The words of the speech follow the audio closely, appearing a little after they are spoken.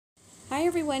Hi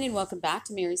everyone, and welcome back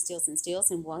to Mary Steals and Steals,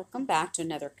 and welcome back to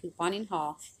another couponing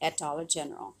haul at Dollar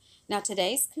General. Now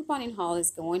today's couponing haul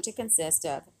is going to consist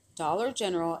of Dollar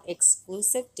General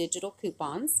exclusive digital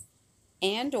coupons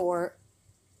and or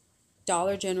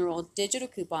Dollar General digital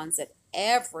coupons that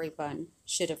everyone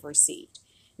should have received.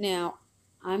 Now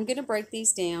I'm going to break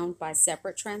these down by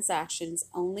separate transactions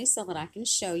only so that I can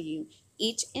show you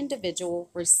each individual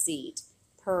receipt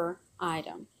per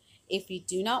item. If you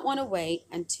do not want to wait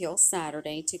until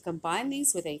Saturday to combine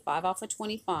these with a 5 off of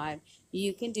 25,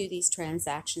 you can do these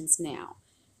transactions now.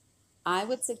 I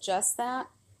would suggest that,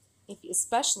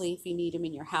 especially if you need them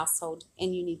in your household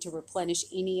and you need to replenish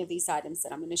any of these items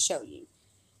that I'm going to show you.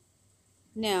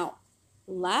 Now,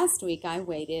 last week I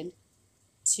waited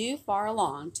too far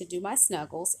along to do my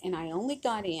snuggles, and I only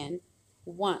got in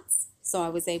once, so I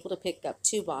was able to pick up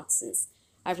 2 boxes.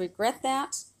 I regret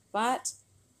that, but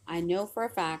I know for a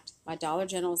fact my Dollar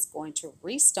General is going to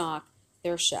restock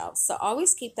their shelves. So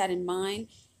always keep that in mind.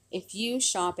 If you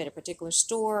shop at a particular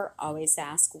store, always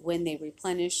ask when they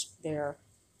replenish their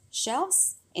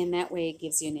shelves, and that way it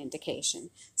gives you an indication.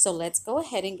 So let's go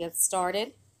ahead and get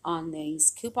started on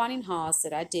these couponing hauls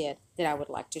that I did that I would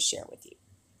like to share with you.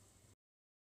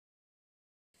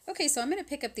 Okay, so I'm going to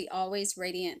pick up the Always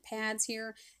Radiant pads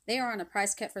here. They are on a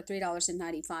price cut for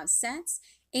 $3.95.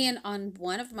 And on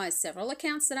one of my several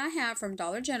accounts that I have from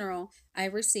Dollar General, I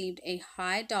received a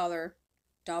high Dollar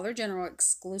General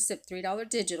exclusive $3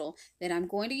 digital that I'm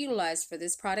going to utilize for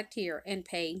this product here and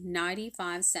pay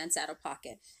 95 cents out of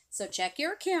pocket. So check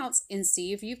your accounts and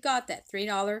see if you've got that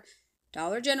 $3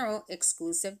 Dollar General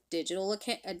exclusive digital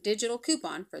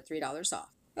coupon for $3 off.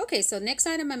 Okay, so next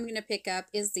item I'm going to pick up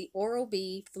is the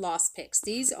Oral-B Floss Picks.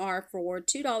 These are for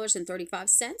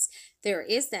 $2.35. There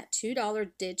is that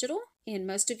 $2 digital, and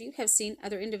most of you have seen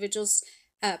other individuals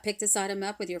pick this item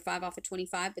up with your 5 off of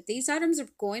 25, but these items are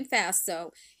going fast,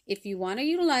 so if you want to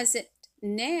utilize it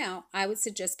now, I would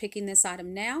suggest picking this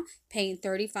item now, paying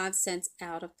 35 cents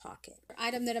out of pocket. The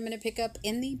item that I'm going to pick up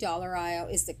in the dollar aisle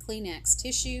is the Kleenex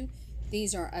tissue.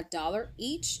 These are $1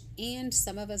 each, and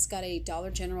some of us got a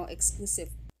Dollar General exclusive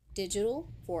digital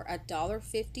for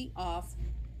 $1.50 off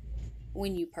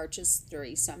when you purchase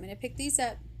 3. So I'm going to pick these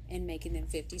up and making them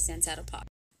 50 cents out of pocket.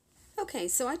 Okay,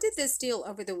 so I did this deal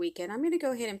over the weekend. I'm going to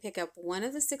go ahead and pick up one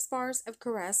of the 6 bars of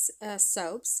Caress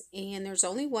soaps, and there's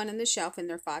only one on the shelf and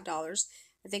they're $5.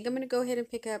 I think I'm going to go ahead and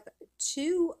pick up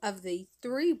 2 of the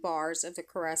 3 bars of the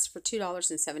Caress for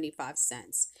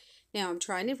 $2.75. Now I'm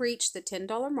trying to reach the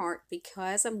 $10 mark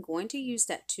because I'm going to use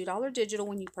that $2 digital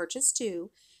when you purchase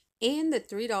 2 and the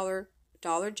 $3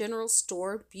 Dollar General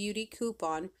Store Beauty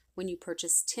coupon when you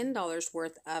purchase $10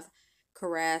 worth of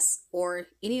Caress or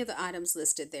any of the items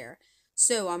listed there.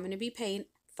 So I'm going to be paying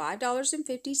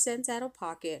 $5.50 out of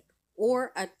pocket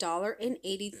or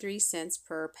 $1.83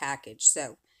 per package.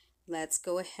 So let's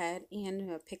go ahead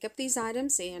and pick up these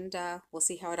items, and we'll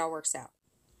see how it all works out.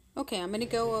 Okay, I'm going to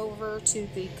go over to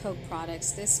the Coke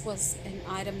products. This was an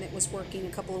item that was working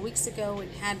a couple of weeks ago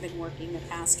and had been working the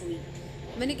past week.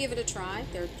 I'm going to give it a try.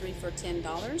 They're 3 for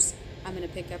 $10. I'm going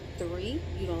to pick up 3,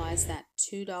 utilize that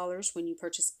 $2 when you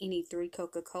purchase any 3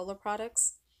 Coca-Cola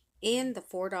products, and the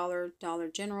 $4 Dollar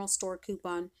General Store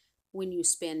coupon when you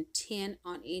spend 10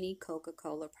 on any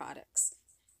Coca-Cola products.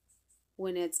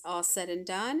 When it's all said and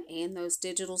done, and those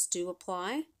digitals do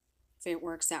apply, if it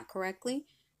works out correctly,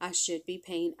 I should be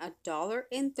paying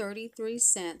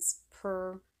 $1.33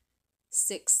 per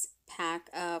 6-pack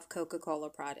of Coca-Cola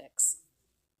products.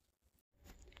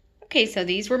 Okay, so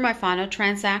these were my final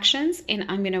transactions, and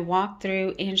I'm going to walk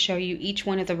through and show you each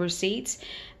one of the receipts.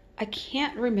 I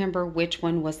can't remember which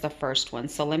one was the first one,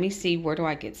 so let me see, where do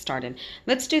I get started?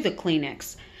 Let's do the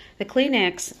Kleenex. The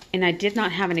Kleenex, and I did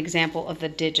not have an example of the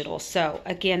digital. So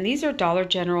again, these are Dollar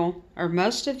General, or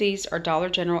most of these are Dollar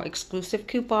General exclusive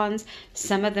coupons.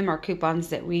 Some of them are coupons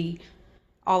that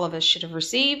all of us should have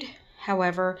received.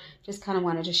 However, just kind of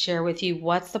wanted to share with you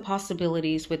what's the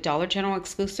possibilities with Dollar General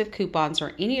exclusive coupons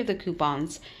or any of the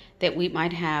coupons that we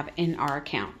might have in our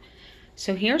account.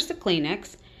 So here's the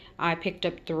Kleenex. I picked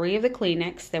up 3 of the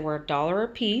Kleenex. They were $1 a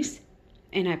piece,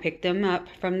 and I picked them up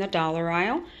from the dollar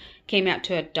aisle. Came out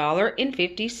to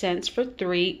 $1.50 for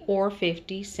 3 or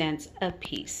 50 cents a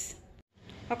piece.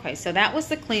 Okay, so that was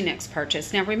the Kleenex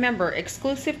purchase. Now remember,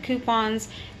 exclusive coupons,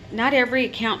 not every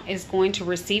account is going to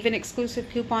receive an exclusive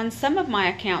coupon. Some of my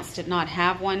accounts did not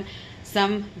have one.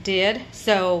 Some did.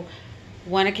 So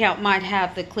one account might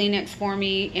have the Kleenex for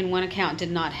me, and one account did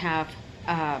not have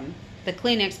the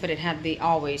Kleenex, but it had the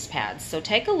Always pads. So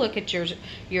take a look at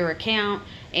your account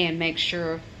and make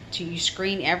sure you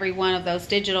screen every one of those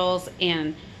digitals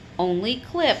and only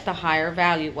clip the higher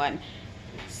value one.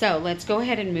 So let's go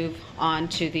ahead and move on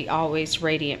to the Always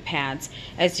Radiant pads.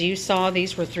 As you saw,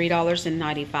 these were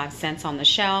 $3.95 on the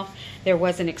shelf. There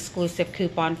was an exclusive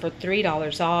coupon for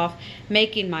 $3 off,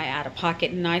 making my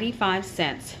out-of-pocket 95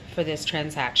 cents for this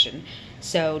transaction.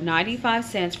 So 95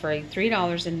 cents for a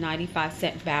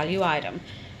 $3.95 value item.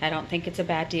 I don't think it's a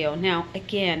bad deal. Now,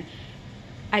 again,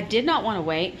 I did not want to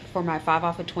wait for my 5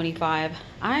 off of 25.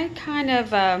 I kind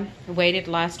of waited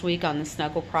last week on the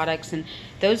Snuggle products, and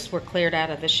those were cleared out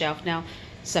of the shelf. Now,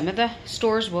 some of the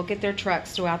stores will get their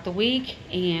trucks throughout the week,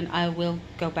 and I will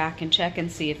go back and check and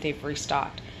see if they've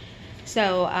restocked.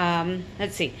 So,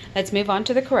 let's see. Let's move on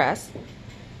to the Caress.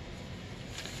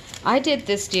 I did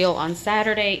this deal on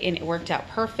Saturday, and it worked out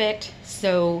perfect.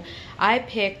 So, I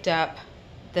picked up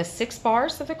the 6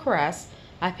 bars of the Caress.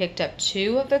 I picked up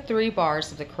 2 of the 3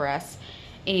 bars of the Caress,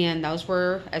 and those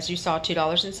were, as you saw,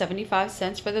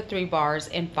 $2.75 for the 3 bars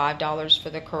and $5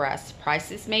 for the Caress.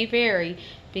 Prices may vary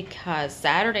because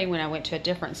Saturday when I went to a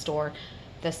different store,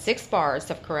 the 6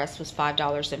 bars of Caress was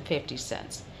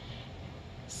 $5.50.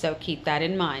 So keep that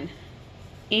in mind.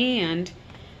 And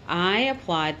I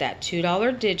applied that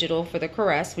 $2 digital for the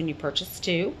Caress when you purchase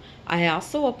 2. I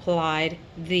also applied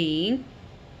the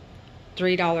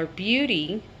 $3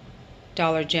 Beauty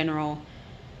Dollar General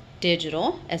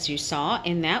digital, as you saw,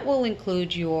 and that will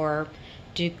include your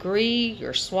Degree,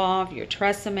 your Suave, your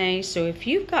Tresemme. So if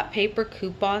you've got paper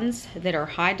coupons that are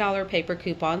high dollar paper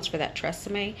coupons for that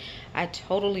Tresemme, I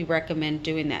totally recommend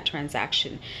doing that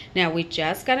transaction. Now, we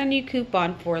just got a new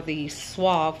coupon for the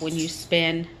Suave. When you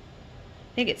spend,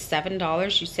 I think it's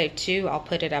 $7, you save 2. I'll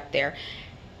put it up there.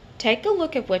 Take a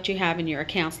look at what you have in your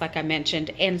accounts, like I mentioned,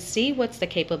 and see what's the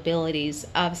capabilities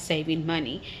of saving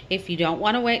money. If you don't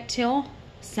want to wait till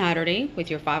Saturday with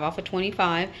your 5 off of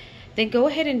 25, then go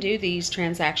ahead and do these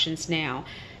transactions now.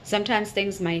 Sometimes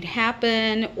things might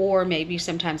happen, or maybe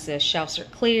sometimes the shelves are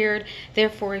cleared.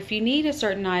 Therefore, if you need a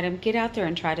certain item, get out there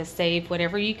and try to save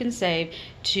whatever you can save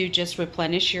to just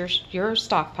replenish your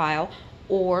stockpile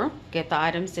or get the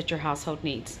items that your household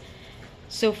needs.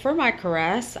 So for my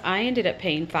Caress, I ended up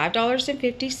paying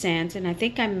 $5.50, and I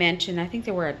think I mentioned, I think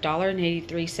there were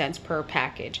 $1.83 per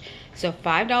package. So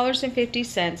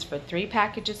 $5.50 for 3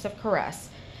 packages of Caress.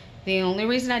 The only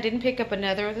reason I didn't pick up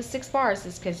another of the 6 bars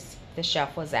is because the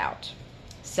shelf was out.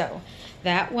 So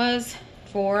that was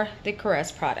for the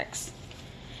Caress products.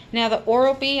 Now the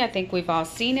Oral-B, I think we've all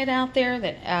seen it out there,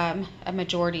 that a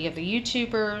majority of the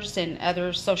YouTubers and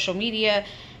other social media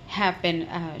have been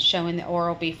showing the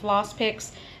Oral-B floss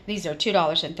picks. These are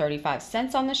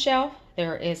 $2.35 on the shelf.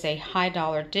 There is a high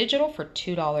dollar digital for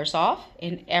 $2 off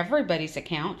in everybody's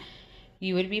account.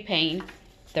 You would be paying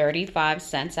 35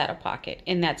 cents out of pocket,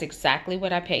 and that's exactly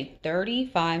what I paid,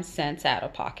 35 cents out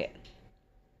of pocket.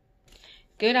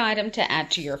 Good item to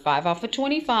add to your 5 off of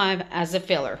 25 as a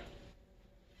filler.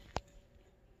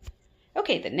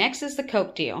 Okay, the next is the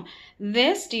Coke deal.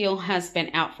 This deal has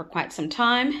been out for quite some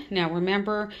time. Now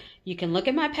remember, you can look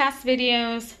at my past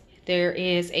videos. There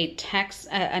is a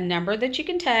number that you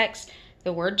can text,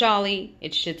 the word Jolly.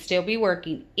 It should still be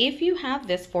working. If you have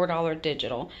this $4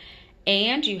 digital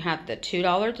and you have the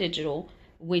 $2 digital,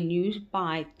 when you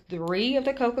buy 3 of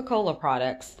the Coca-Cola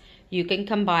products, you can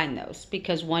combine those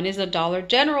because one is a Dollar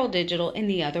General digital and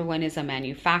the other one is a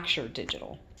manufacturer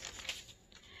digital.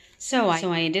 So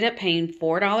I ended up paying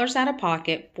 $4 out of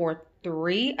pocket for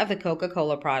 3 of the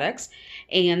Coca-Cola products,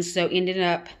 and so ended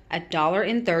up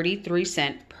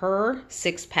 $1.33 per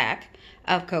 6-pack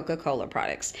of Coca-Cola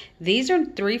products. These are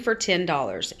 3 for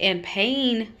 $10, and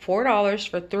paying $4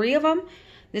 for 3 of them,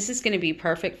 this is going to be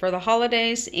perfect for the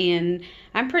holidays, and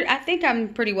I think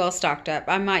I'm pretty well stocked up.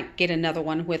 I might get another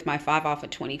one with my 5 off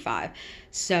of 25.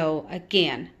 So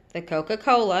again, the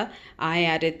Coca-Cola, I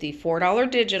added the $4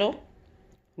 digital,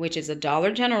 which is a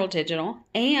Dollar General digital,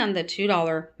 and the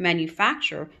 $2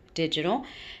 manufacturer digital,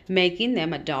 making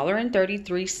them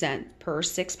 $1.33 per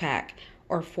 6-pack,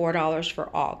 or $4 for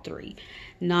all 3.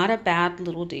 Not a bad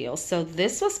little deal. So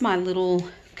this was my little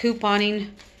couponing,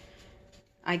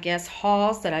 I guess,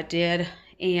 hauls that I did,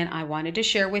 and I wanted to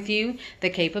share with you the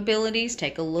capabilities.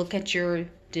 Take a look at your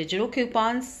digital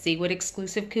coupons, see what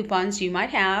exclusive coupons you might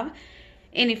have.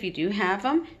 And if you do have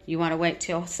them, you want to wait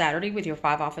till Saturday with your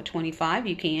 5 off of 25,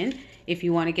 you can. If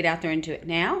you want to get out there and do it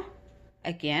now,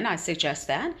 again, I suggest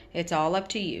that. It's all up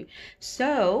to you.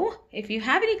 So if you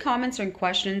have any comments or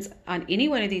questions on any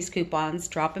one of these coupons,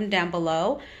 drop them down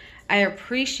below. I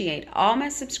appreciate all my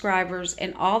subscribers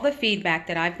and all the feedback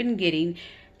that I've been getting,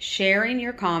 sharing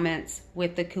your comments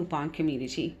with the coupon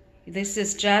community. This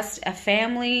is just a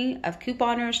family of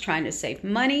couponers trying to save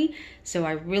money, so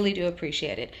I really do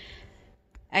appreciate it.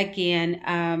 Again,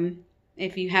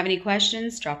 If you have any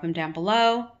questions, drop them down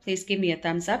below. Please give me a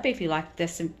thumbs up if you liked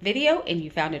this video and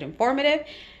you found it informative.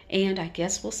 And I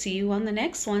guess we'll see you on the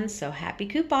next one. So happy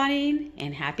couponing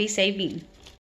and happy saving.